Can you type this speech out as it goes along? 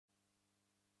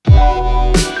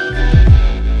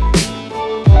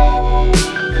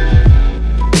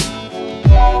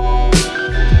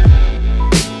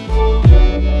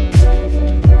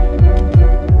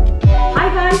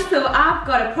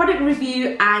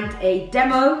and a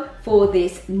demo for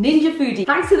this Ninja Foodi.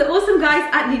 Thanks to the awesome guys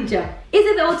at Ninja. Is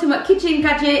it the ultimate kitchen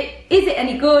gadget? Is it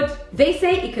any good? They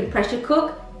say it can pressure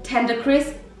cook, tender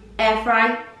crisp, air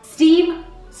fry, steam,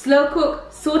 slow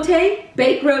cook, saute,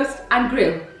 bake roast and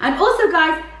grill. And also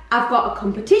guys, I've got a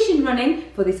competition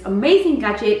running for this amazing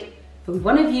gadget for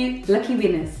one of you lucky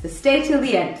winners. So stay till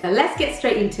the end. Now let's get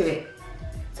straight into it.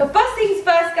 So first things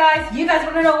first guys, you guys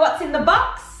want to know what's in the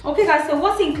box? Okay guys, so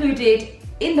what's included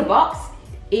in the box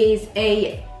is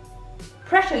a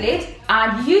pressure lid,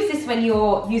 and you use this when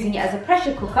you're using it as a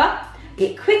pressure cooker.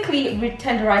 It quickly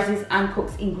tenderizes and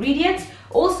cooks ingredients.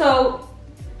 Also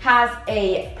has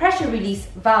a pressure release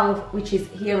valve which is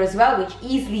here as well, which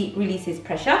easily releases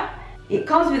pressure. It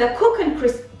comes with a cook and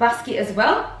crisp basket as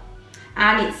well,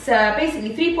 and it's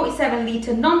basically 3.7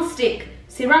 litre non-stick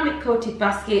ceramic coated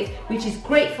basket, which is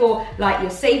great for like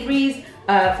your savouries,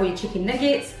 for your chicken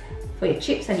nuggets, for your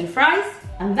chips and your fries.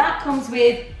 And that comes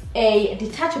with a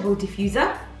detachable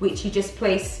diffuser, which you just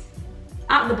place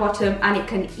at the bottom, and it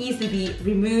can easily be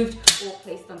removed or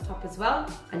placed on top as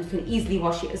well, and you can easily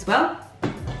wash it as well.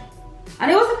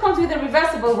 And it also comes with a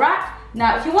reversible rack.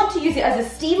 Now, if you want to use it as a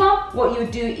steamer, what you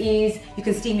would do is you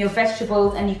can steam your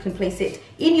vegetables and you can place it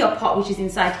in your pot, which is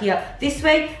inside here this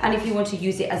way. And if you want to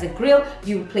use it as a grill,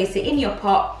 you would place it in your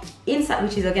pot inside,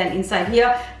 which is again inside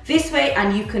here this way,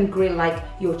 and you can grill like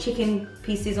your chicken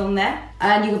pieces on there.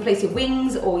 And you can place your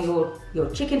wings or your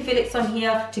chicken fillets on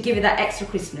here to give it that extra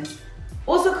crispness.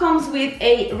 Also comes with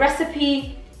a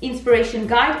recipe inspiration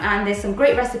guide, and there's some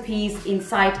great recipes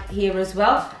inside here as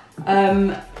well.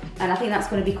 And I think that's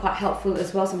going to be quite helpful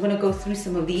as well, so I'm going to go through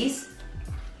some of these.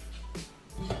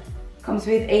 Comes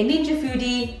with a Ninja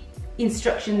Foodi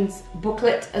instructions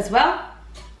booklet as well,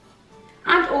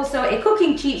 and also a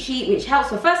cooking cheat sheet which helps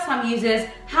for first time users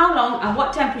how long and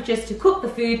what temperatures to cook the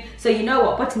food, so you know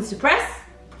what buttons to press.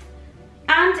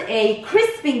 And a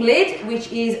crisping lid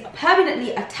which is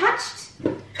permanently attached,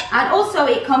 and also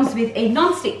it comes with a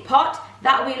non-stick pot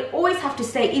that will always have to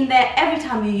stay in there every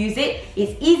time you use it.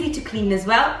 It's easy to clean as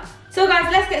well. So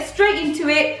guys, let's get straight into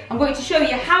it. I'm going to show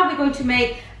you how we're going to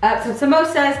make some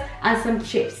samosas and some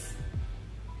chips.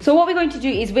 So what we're going to do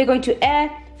is we're going to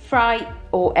air fry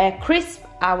or air crisp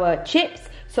our chips.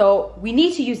 So we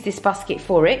need to use this basket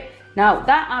for it. Now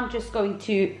that I'm just going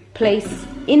to place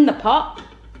in the pot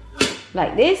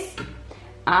like this.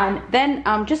 And then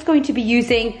I'm just going to be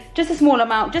using just a small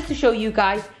amount just to show you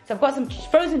guys. So I've got some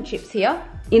frozen chips here.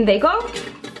 In they go.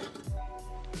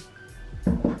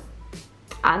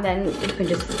 And then you can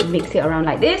just mix it around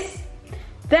like this.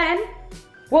 Then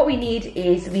what we need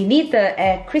is we need the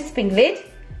air crisping lid.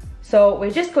 So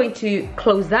we're just going to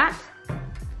close that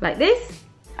like this.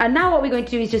 And now what we're going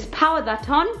to do is just power that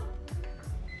on.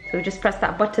 So we just press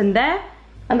that button there.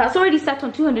 And that's already set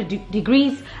on 200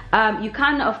 degrees. You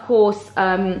can, of course,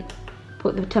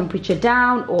 put the temperature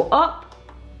down or up.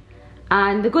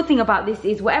 And the good thing about this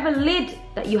is whatever lid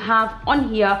that you have on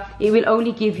here, it will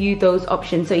only give you those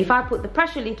options. So if I put the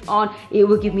pressure lid on, it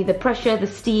will give me the pressure, the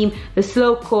steam, the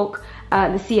slow cook,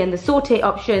 the sear and the saute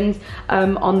options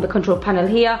on the control panel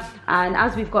here. And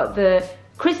as we've got the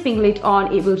crisping lid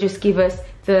on, it will just give us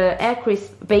the air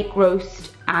crisp, bake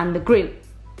roast and the grill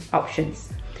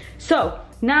options. So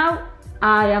now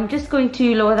I am just going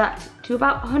to lower that to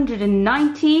about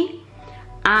 190,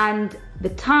 and the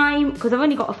time, because I've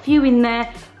only got a few in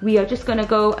there, we are just going to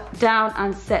go down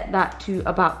and set that to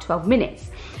about 12 minutes.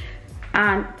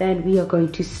 And then we are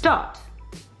going to start.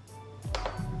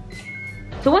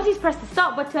 So once you press the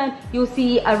start button, you'll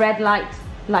see a red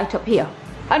light up here.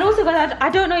 And also guys, I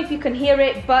don't know if you can hear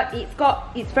it, but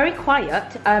it's very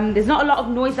quiet. There's not a lot of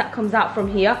noise that comes out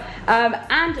from here.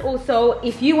 And also,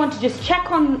 if you want to just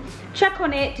check on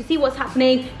it to see what's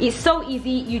happening, it's so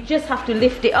easy. You just have to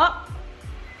lift it up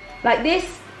like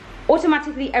this.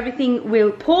 Automatically everything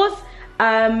will pause.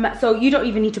 So you don't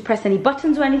even need to press any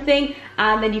buttons or anything.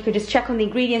 And then you can just check on the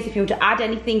ingredients if you want to add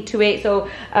anything to it. So,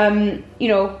 you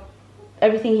know,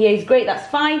 everything here is great, that's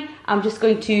fine. I'm just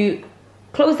going to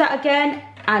close that again.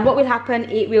 And what will happen,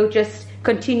 it will just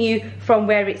continue from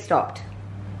where it stopped.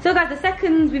 So guys, the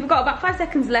seconds, we've got about 5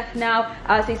 seconds left now.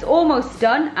 So it's almost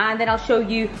done, and then I'll show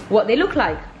you what they look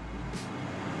like.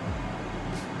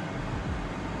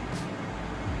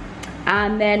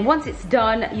 And then once it's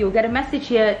done, you'll get a message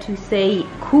here to say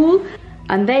cool.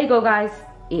 And there you go guys,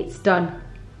 it's done.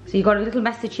 So you got a little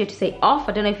message here to say off.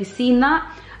 I don't know if you've seen that.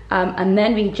 And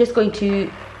then we're just going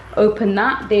to open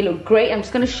that. They look great. I'm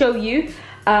just going to show you.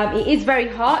 It is very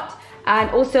hot, and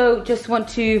also just want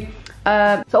to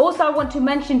I want to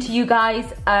mention to you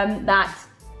guys that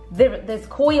there's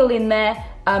coil in there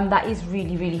that is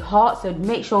really hot, so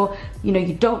make sure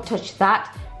you don't touch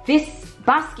that. this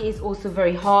basket is also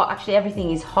very hot. Actually,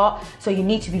 everything is hot, so you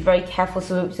need to be very careful.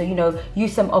 So you know,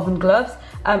 use some oven gloves.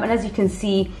 And as you can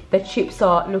see, the chips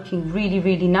are looking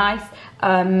really nice.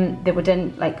 They were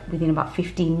done like within about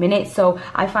 15 minutes, so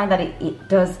I find that it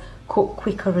does cook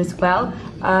quicker as well.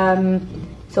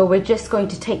 So we're just going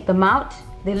to take them out.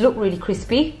 They look really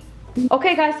crispy.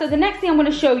 Okay guys, so the next thing I'm going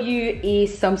to show you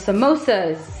is some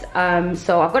samosas.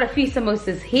 So I've got a few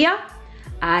samosas here,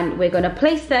 and we're going to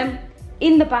place them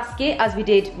in the basket as we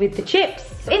did with the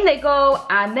chips. In they go,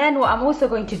 and then what I'm also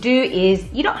going to do is,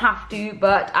 you don't have to,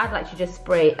 but I'd like to just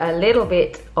spray a little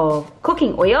bit of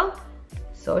cooking oil.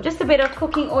 So just a bit of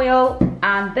cooking oil,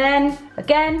 and then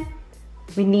again,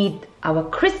 we need our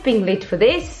crisping lid for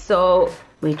this. So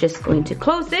we're just going to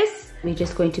close this. We're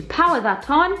just going to power that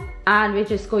on, and we're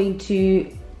just going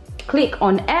to click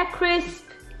on air crisp,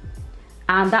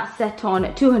 and that's set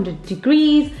on 200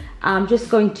 degrees. I'm just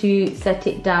going to set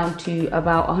it down to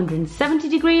about 170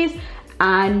 degrees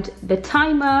and the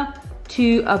timer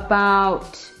to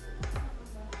about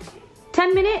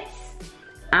 10 minutes,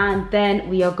 and then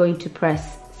we are going to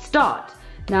press start.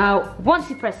 Now, once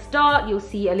you press start, you'll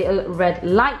see a little red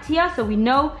light here, so we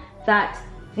know that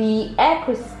the air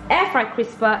fry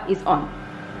crisper is on.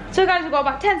 So guys, we've got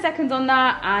about 10 seconds on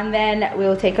that, and then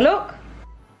we'll take a look.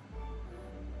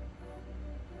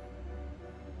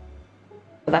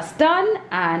 That's done,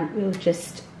 and we'll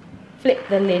just flip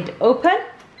the lid open,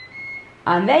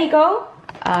 and there you go,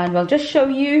 and we'll just show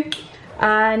you,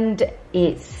 and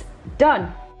it's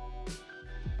done.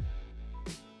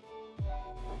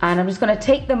 And I'm just going to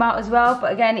take them out as well,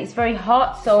 but again, it's very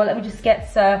hot, so let me just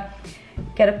get a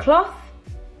cloth.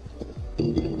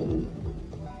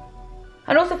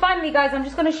 And also finally guys, I'm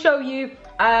just going to show you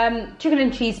chicken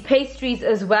and cheese pastries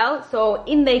as well. So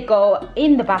in they go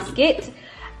in the basket,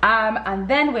 and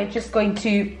then we're just going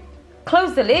to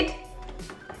close the lid.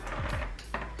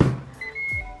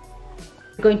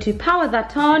 We're going to power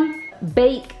that on,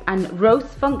 bake and roast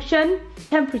function,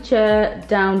 temperature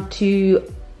down to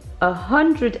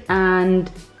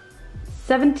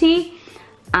 170,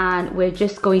 and we're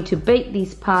just going to bake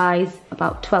these pies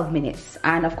about 12 minutes.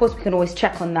 And of course we can always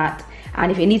check on that,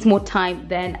 and if it needs more time,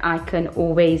 then I can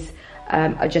always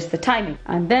adjust the timing.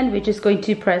 And then we're just going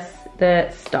to press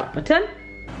the start button.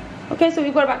 Okay, so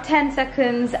we've got about 10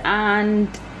 seconds,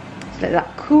 and just let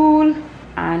that cool,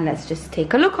 and let's just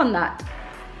take a look on that.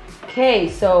 Okay,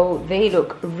 so they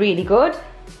look really good,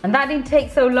 and that didn't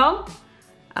take so long.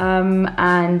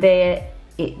 And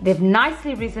they've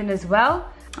nicely risen as well.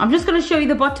 I'm just going to show you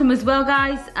the bottom as well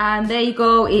guys, and there you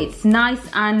go, it's nice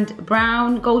and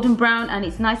brown, golden brown, and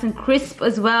it's nice and crisp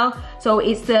as well. So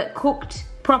it's cooked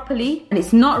properly, and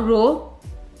it's not raw.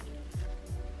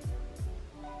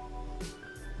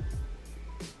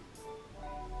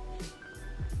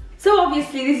 So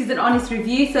obviously this is an honest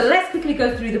review, so let's quickly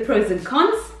go through the pros and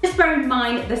cons. Just bear in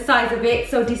mind the size of it,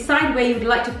 so decide where you would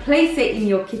like to place it in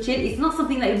your kitchen. It's not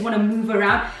something that you want to move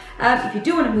around. If you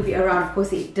do want to move it around, of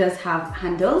course it does have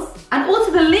handles. And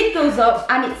also the lid goes up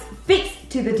and it's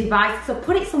fixed to the device, so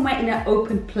put it somewhere in an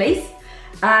open place.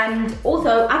 And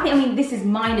also, I mean this is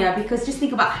minor, because just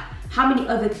think about how many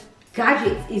other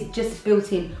gadgets is just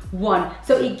built in one.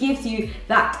 So it gives you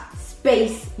that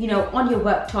space, you know, on your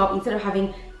worktop, instead of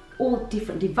having all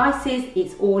different devices,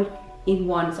 it's all in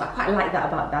one. So I quite like that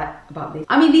about this.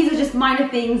 I mean, these are just minor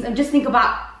things, and just think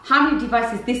about how many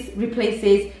devices this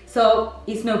replaces, so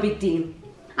it's no big deal.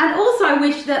 And also I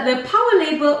wish that the power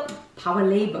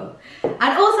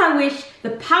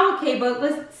cable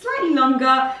was slightly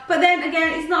longer, but then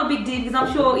again, it's not a big deal, because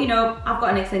I'm sure, you know, I've got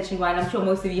an extension wire, and I'm sure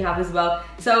most of you have as well,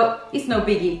 so it's no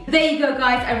biggie. There you go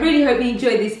guys, I really hope you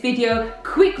enjoyed this video,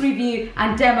 quick review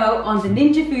and demo on the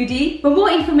Ninja Foodi. For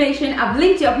more information, I've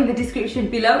linked it up in the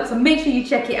description below, so make sure you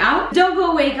check it out. Don't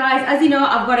go away guys, as you know,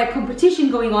 I've got a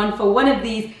competition going on for one of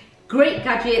these great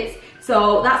gadgets.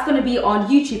 So that's going to be on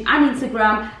YouTube and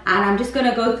Instagram, and I'm just going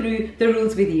to go through the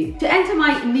rules with you. To enter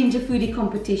my Ninja Foodi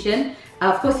competition,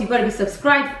 of course you've got to be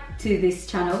subscribed to this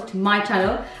channel, to my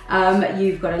channel.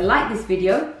 You've got to like this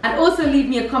video, and also leave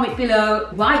me a comment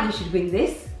below why you should win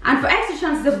this. And for extra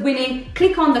chances of winning,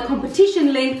 click on the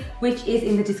competition link, which is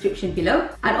in the description below.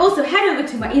 And also head over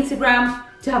to my Instagram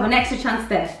to have an extra chance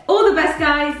there. All the best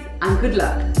guys, and good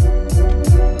luck.